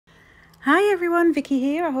Hi everyone, Vicky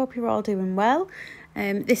here. I hope you're all doing well.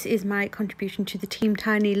 This is my contribution to the Team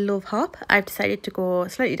Tiny Love Hop. I've decided to go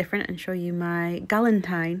slightly different and show you my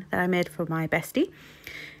galentine that I made for my bestie.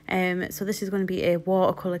 So this is going to be a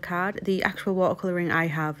watercolour card. The actual watercolouring I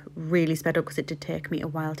have really sped up because it did take me a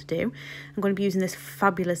while to do. I'm going to be using this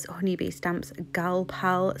fabulous Honeybee Stamps Gal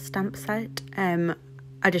Pal stamp set.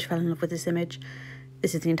 I just fell in love with this image.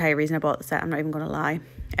 This is the entire reason I bought the set, I'm not even going to lie.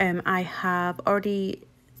 I have already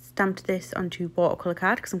stamped this onto watercolour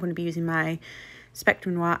card because I'm going to be using my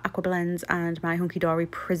Spectrum Noir Aqua Blends and my Hunky Dory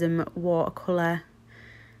Prism watercolour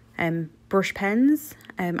brush pens.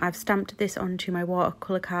 I've stamped this onto my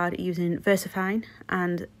watercolour card using VersaFine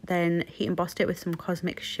and then heat embossed it with some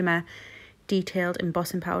Cosmic Shimmer detailed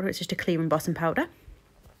embossing powder. It's just a clear embossing powder.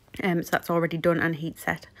 So that's already done and heat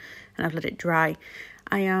set and I've let it dry.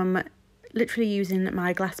 I am literally using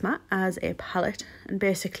my glass mat as a palette and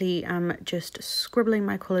basically I'm just scribbling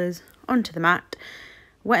my colours onto the mat,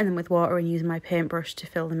 wetting them with water and using my paintbrush to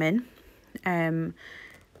fill them in.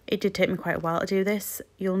 It did take me quite a while to do this.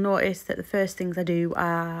 You'll notice that the first things I do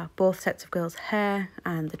are both sets of girls' hair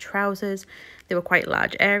and the trousers. They were quite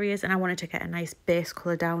large areas and I wanted to get a nice base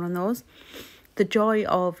colour down on those. The joy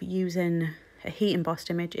of using a heat embossed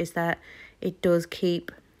image is that it does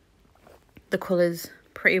keep the colours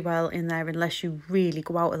pretty well in there. Unless you really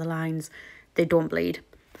go out of the lines, they don't bleed.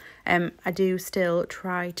 I do still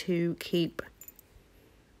try to keep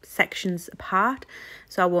sections apart,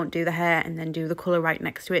 so I won't do the hair and then do the colour right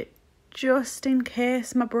next to it, just in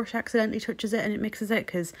case my brush accidentally touches it and it mixes it,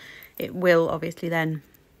 because it will obviously then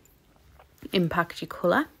impact your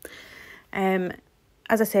colour.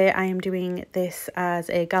 As I say, I am doing this as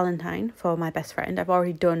a galentine for my best friend. I've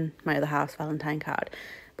already done my other half's Valentine card,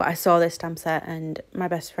 but I saw this stamp set and my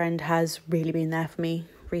best friend has really been there for me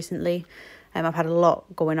recently. I've had a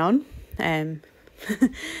lot going on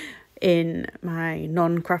in my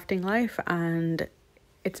non-crafting life and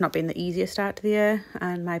it's not been the easiest start to the year,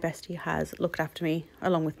 and my bestie has looked after me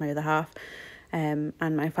along with my other half and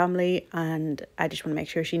my family, and I just want to make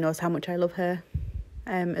sure she knows how much I love her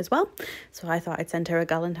as well. So I thought I'd send her a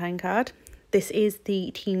galentine card. This is the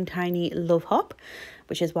Team Tiny Love Hop,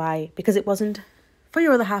 which is why, because it wasn't for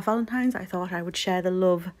your other half Valentine's, I thought I would share the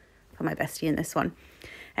love for my bestie in this one.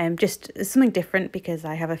 Just something different, because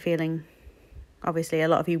I have a feeling obviously a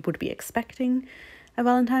lot of you would be expecting a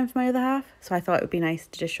Valentine for my other half, so I thought it would be nice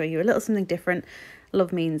to just show you a little something different.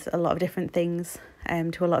 Love means a lot of different things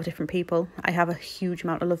to a lot of different people. I have a huge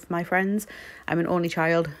amount of love for my friends. I'm an only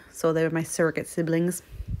child, so they're my surrogate siblings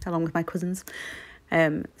along with my cousins.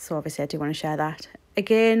 So obviously I do want to share that.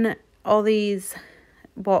 Again, all these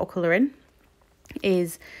watercolouring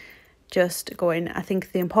is just going, I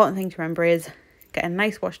think the important thing to remember is get a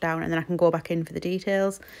nice wash down and then I can go back in for the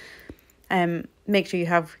details. Make sure you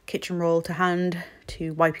have kitchen roll to hand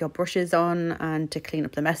to wipe your brushes on and to clean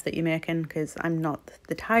up the mess that you're making, because I'm not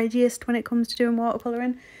the tidiest when it comes to doing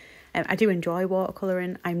watercolouring. I do enjoy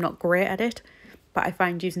watercolouring. I'm not great at it, but I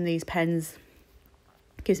find using these pens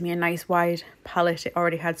gives me a nice wide palette. It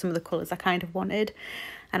already had some of the colours I kind of wanted,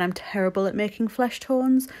 and I'm terrible at making flesh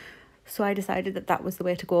tones, so I decided that that was the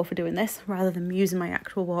way to go for doing this rather than using my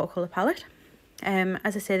actual watercolour palette.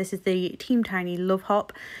 As I say, this is the Team Tiny Love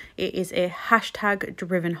Hop. It is a hashtag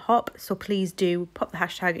driven hop, so please do pop the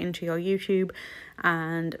hashtag into your YouTube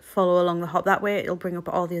and follow along the hop. That way it'll bring up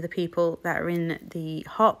all the other people that are in the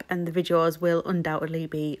hop and the videos will undoubtedly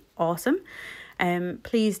be awesome.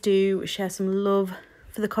 Please do share some love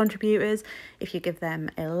for the contributors. If you give them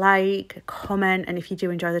a like, a comment, and if you do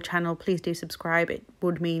enjoy the channel, please do subscribe. It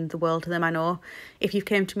would mean the world to them. I know if you've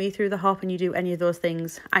came to me through the hop and you do any of those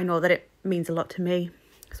things, I know that it means a lot to me,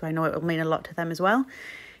 so I know it will mean a lot to them as well.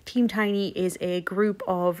 Team Tiny is a group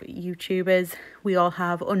of YouTubers. We all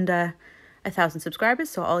have under 1,000 subscribers,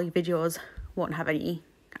 so all your videos won't have any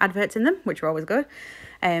adverts in them, which are always good.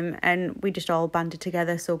 And we just all banded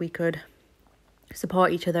together so we could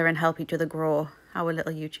support each other and help each other grow our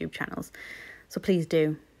little YouTube channels. So please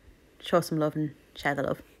do show some love and share the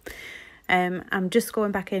love. I'm just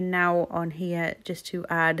going back in now on here just to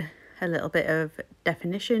add a little bit of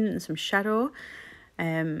definition and some shadow.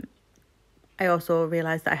 I also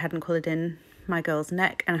realised that I hadn't coloured in my girl's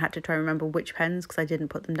neck and I had to try and remember which pens because I didn't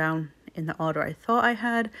put them down in the order I thought I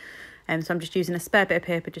had. So I'm just using a spare bit of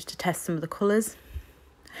paper just to test some of the colours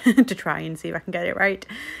to try and see if I can get it right.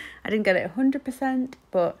 I didn't get it 100%,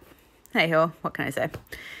 but hey ho, what can I say?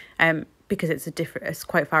 Because it's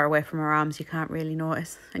quite far away from her arms, you can't really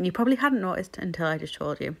notice. And you probably hadn't noticed until I just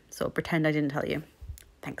told you. So pretend I didn't tell you.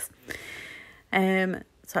 Thanks.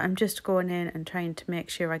 So I'm just going in and trying to make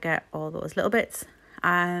sure I get all those little bits.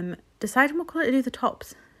 Deciding what colour to do the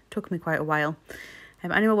tops. took me quite a while.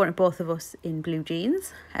 I knew I wanted both of us in blue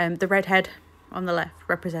jeans. The redhead on the left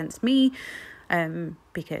represents me,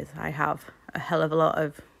 because I have a hell of a lot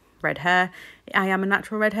of red hair. I am a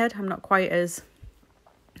natural redhead. I'm not quite as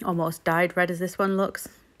almost dyed red as this one looks,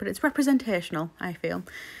 but it's representational, I feel.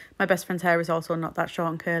 My best friend's hair is also not that short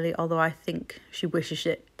and curly, although I think she wishes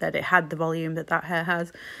that it had the volume that hair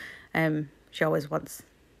has. She always wants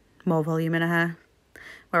more volume in her hair,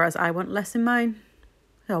 whereas I want less in mine.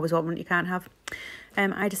 I always want what you can't have.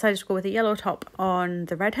 I decided to go with a yellow top on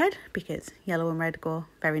the redhead because yellow and red go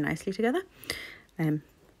very nicely together.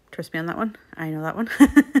 Trust me on that one. I know that one.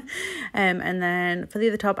 And then for the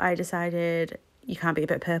other top, I decided you can't beat a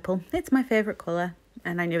bit of purple. It's my favourite colour,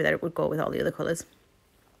 and I knew that it would go with all the other colours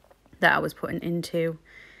that I was putting into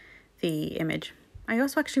the image. I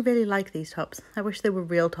also actually really like these tops. I wish they were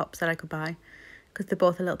real tops that I could buy because they're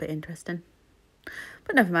both a little bit interesting.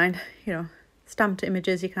 But never mind, you know, stamped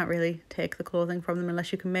images, you can't really take the clothing from them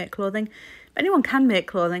unless you can make clothing. If anyone can make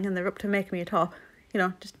clothing and they're up to making me a top, you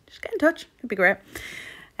know, just get in touch. It'd be great.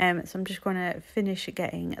 So I'm just going to finish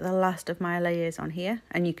getting the last of my layers on here,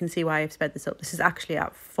 and you can see why I've sped this up. This is actually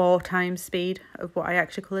at 4 times speed of what I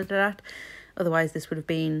actually coloured it at. Otherwise this would have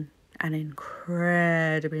been an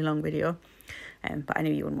incredibly long video, but I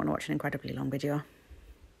knew you wouldn't want to watch an incredibly long video.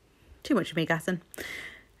 Too much of me gassing.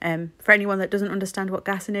 For anyone that doesn't understand what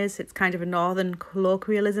gassing is, it's kind of a northern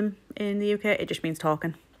colloquialism in the UK. It just means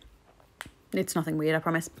talking. It's nothing weird, I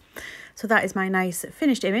promise. So that is my nice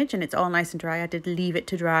finished image, and it's all nice and dry. I did leave it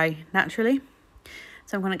to dry naturally.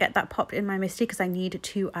 So I'm going to get that popped in my Misty because I need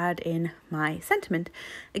to add in my sentiment.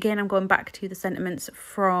 Again, I'm going back to the sentiments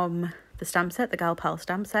from the stamp set, the Gal Pal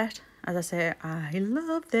stamp set. As I say, I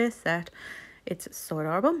love this set. It's so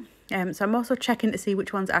adorable. So I'm also checking to see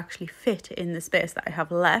which ones actually fit in the space that I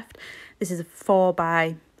have left. This is a 4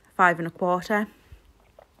 by 5 1/4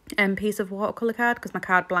 piece of watercolour card, because my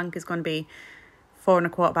card blank is going to be 4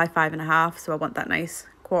 1/4 by 5 1/2, so I want that nice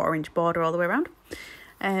 1/4 inch border all the way around.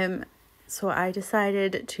 So I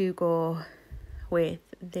decided to go with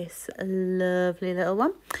this lovely little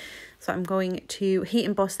one. So I'm going to heat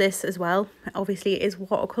emboss this as well. Obviously it is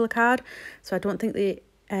watercolour card, so I don't think it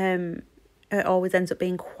always ends up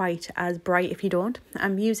being quite as bright if you don't.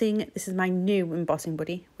 I'm using, this is my new embossing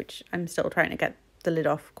buddy, which I'm still trying to get the lid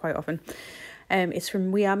off quite often. It's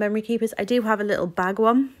from We Are Memory Keepers. I do have a little bag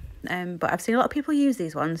one, but I've seen a lot of people use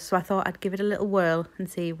these ones, so I thought I'd give it a little whirl and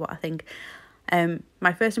see what I think.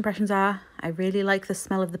 My first impressions are, I really like the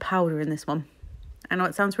smell of the powder in this one. I know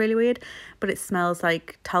it sounds really weird, but it smells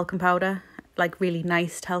like talcum powder, like really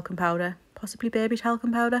nice talcum powder, possibly baby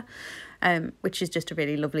talcum powder, which is just a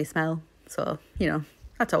really lovely smell. So, you know,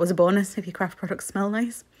 that's always a bonus if your craft products smell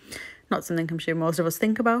nice. Not something I'm sure most of us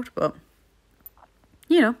think about, but,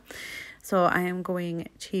 you know. So I am going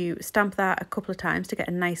to stamp that a couple of times to get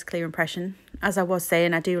a nice clear impression. As I was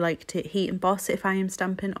saying, I do like to heat emboss if I am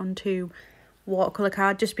stamping onto watercolour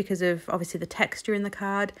card, just because of obviously the texture in the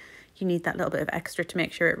card. You need that little bit of extra to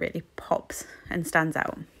make sure it really pops and stands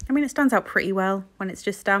out. I mean, it stands out pretty well when it's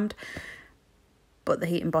just stamped, but the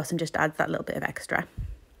heat embossing just adds that little bit of extra.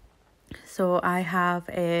 So I have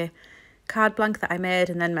a card blank that I made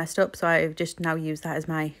and then messed up, so I've just now used that as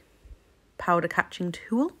my powder catching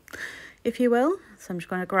tool, if you will. So I'm just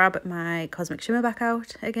going to grab my Cosmic Shimmer back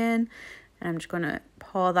out again, and I'm just going to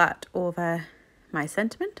pour that over my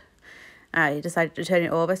sentiment. I decided to turn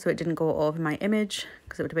it over so it didn't go over my image,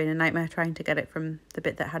 because it would have been a nightmare trying to get it from the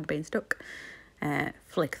bit that had been stuck.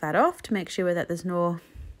 Flick that off to make sure that there's no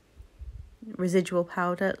residual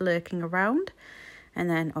powder lurking around, and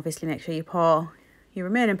then obviously make sure you pour your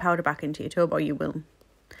remaining powder back into your tub, or you will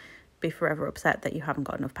be forever upset that you haven't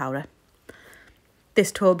got enough powder.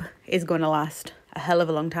 This tub is going to last a hell of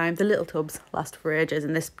a long time. The little tubs last for ages,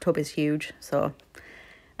 and this tub is huge, so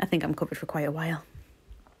I think I'm covered for quite a while.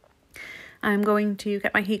 I'm going to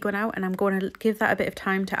get my heat gun out, and I'm going to give that a bit of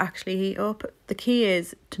time to actually heat up. The key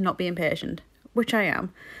is to not be impatient, which I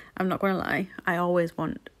am. I'm not going to lie. I always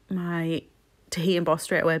want to heat emboss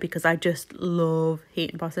straight away because I just love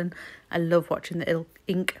heat embossing. I love watching the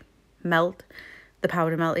ink melt, the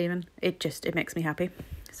powder melt even. It makes me happy.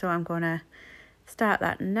 So I'm going to start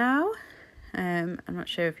that now. I'm not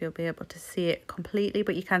sure if you'll be able to see it completely,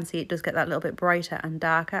 but you can see it does get that little bit brighter and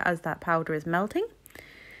darker as that powder is melting.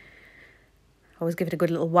 Always give it a good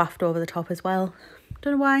little waft over the top as well.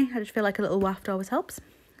 Don't know why, I just feel like a little waft always helps.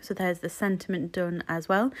 So there's the sentiment done as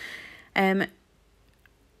well.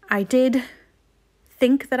 I did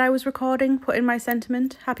think that I was recording, putting my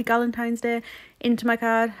sentiment, Happy Galentine's Day, into my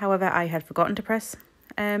card. However, I had forgotten to press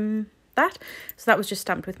that. So that was just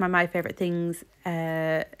stamped with my Favourite Things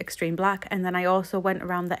Extreme Black. And then I also went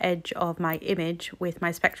around the edge of my image with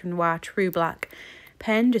my Spectrum Noir True Black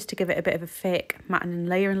pen, just to give it a bit of a fake matting and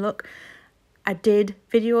layering look. I did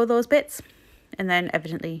video those bits and then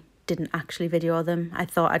evidently didn't actually video them. I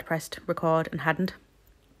thought I'd pressed record and hadn't.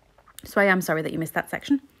 So I am sorry that you missed that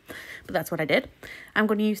section, but that's what I did. I'm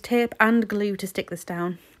going to use tape and glue to stick this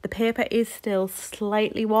down. The paper is still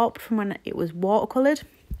slightly warped from when it was watercoloured.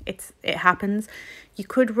 It happens. You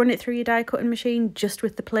could run it through your die cutting machine just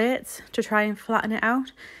with the plates to try and flatten it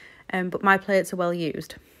out, but my plates are well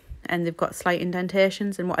used and they've got slight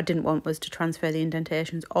indentations, and what I didn't want was to transfer the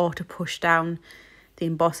indentations or to push down the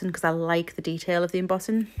embossing, because I like the detail of the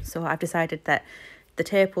embossing. So I've decided that the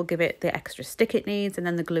tape will give it the extra stick it needs, and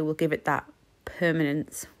then the glue will give it that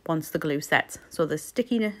permanence once the glue sets. So the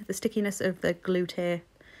stickiness of the glue tape,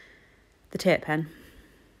 the tape pen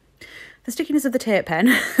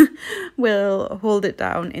will hold it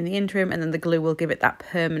down in the interim, and then the glue will give it that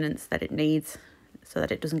permanence that it needs so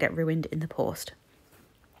that it doesn't get ruined in the post.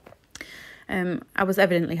 I was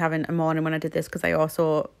evidently having a morning when I did this, because I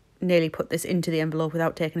also nearly put this into the envelope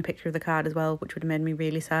without taking a picture of the card as well, which would have made me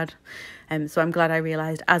really sad. So I'm glad I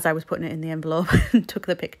realised as I was putting it in the envelope and took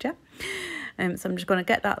the picture. So I'm just going to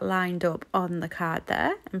get that lined up on the card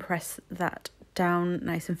there and press that down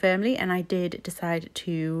nice and firmly. And I did decide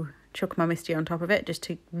to chuck my Misty on top of it, just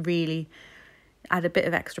to really add a bit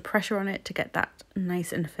of extra pressure on it to get that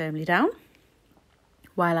nice and firmly down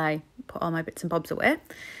while I put all my bits and bobs away.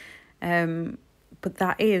 But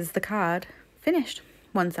that is the card finished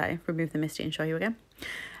once I remove the Misty and show you again.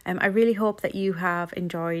 I really hope that you have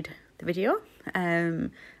enjoyed the video.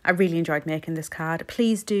 I really enjoyed making this card.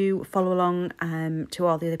 Please do follow along to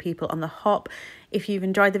all the other people on the hop. If you've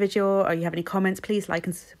enjoyed the video or you have any comments, please like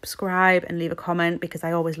and subscribe and leave a comment, because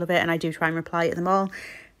I always love it and I do try and reply to them all.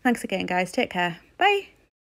 Thanks again, guys. Take care. Bye.